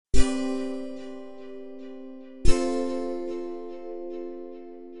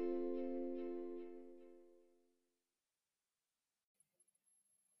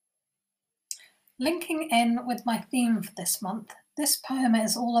Linking in with my theme for this month, this poem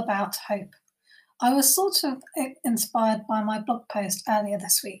is all about hope. I was sort of inspired by my blog post earlier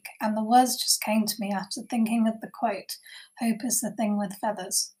this week, and the words just came to me after thinking of the quote, "Hope is the thing with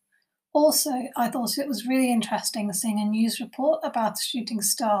feathers." Also, I thought it was really interesting seeing a news report about a shooting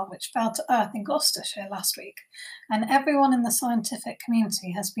star which fell to Earth in Gloucestershire last week, and everyone in the scientific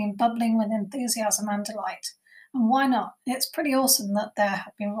community has been bubbling with enthusiasm and delight. And why not? It's pretty awesome that there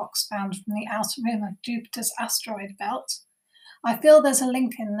have been rocks found from the outer rim of Jupiter's asteroid belt. I feel there's a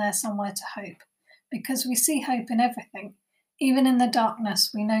link in there somewhere to hope, because we see hope in everything. Even in the darkness,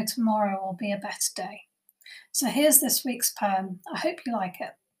 we know tomorrow will be a better day. So here's this week's poem. I hope you like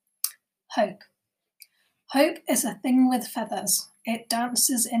it. Hope. Hope is a thing with feathers. It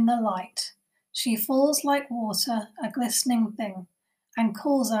dances in the light. She falls like water, a glistening thing, and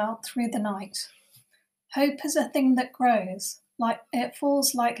calls out through the night. Hope is a thing that grows, like it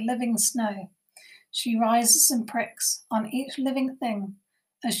falls like living snow. She rises and pricks on each living thing,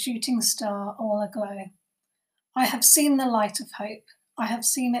 a shooting star all aglow. I have seen the light of hope. I have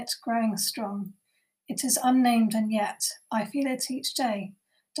seen it growing strong. It is unnamed, and yet I feel it each day,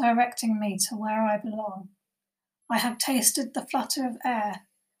 directing me to where I belong. I have tasted the flutter of air.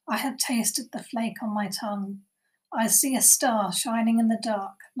 I have tasted the flake on my tongue. I see a star shining in the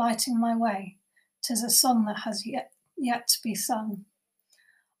dark, lighting my way. 'Tis a song that has yet to be sung.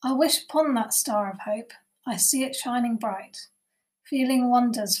 I wish upon that star of hope. I see it shining bright, feeling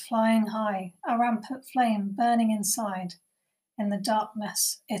wonders flying high, a rampant flame burning inside. In the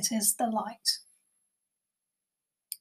darkness, it is the light.